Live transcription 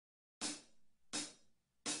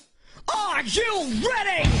Are you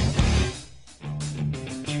ready?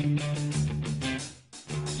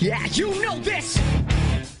 Yeah, you know this.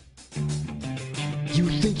 You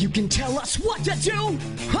think you can tell us what to do?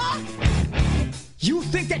 Huh? You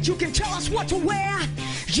think that you can tell us what to wear?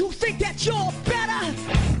 You think that you're better?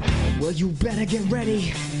 Well, you better get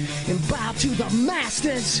ready and bow to the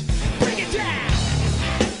masters. Bring it down.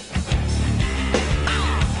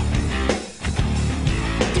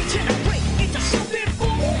 Degenerate into something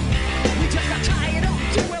fool. We just got tired of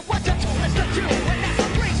doing what you told us to do, and that's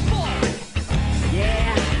what breaks for.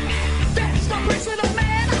 Yeah, that's the breaks, little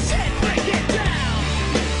man. I said break it down.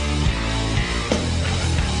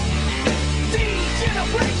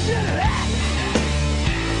 Degeneration.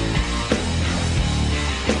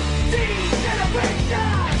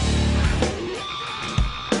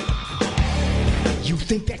 You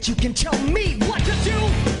think that you can tell me what to do?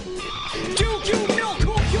 Do you know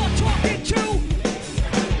who you're talking to?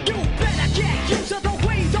 You better get used to the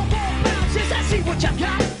way the ball bounces. I see what you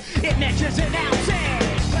got. It measures in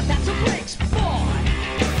ounces, but that's a breaks, boy.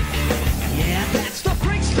 Yeah, that's the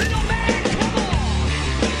breaks, little man. Come on.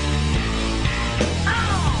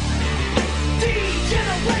 Oh,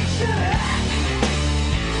 degeneration.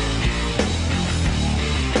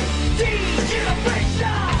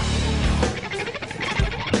 Degeneration.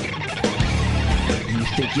 You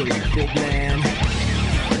think you're a big man?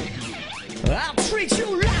 I'll treat you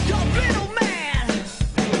like a little man.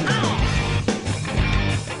 Oh.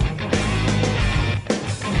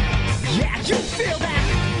 Yeah, you feel that?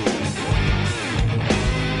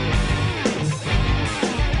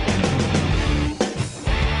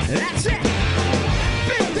 That's it.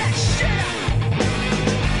 Build that shit up.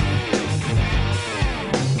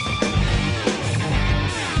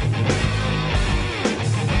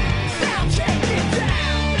 Now take it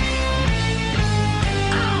down.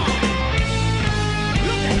 Oh.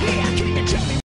 Look at here, can you tell me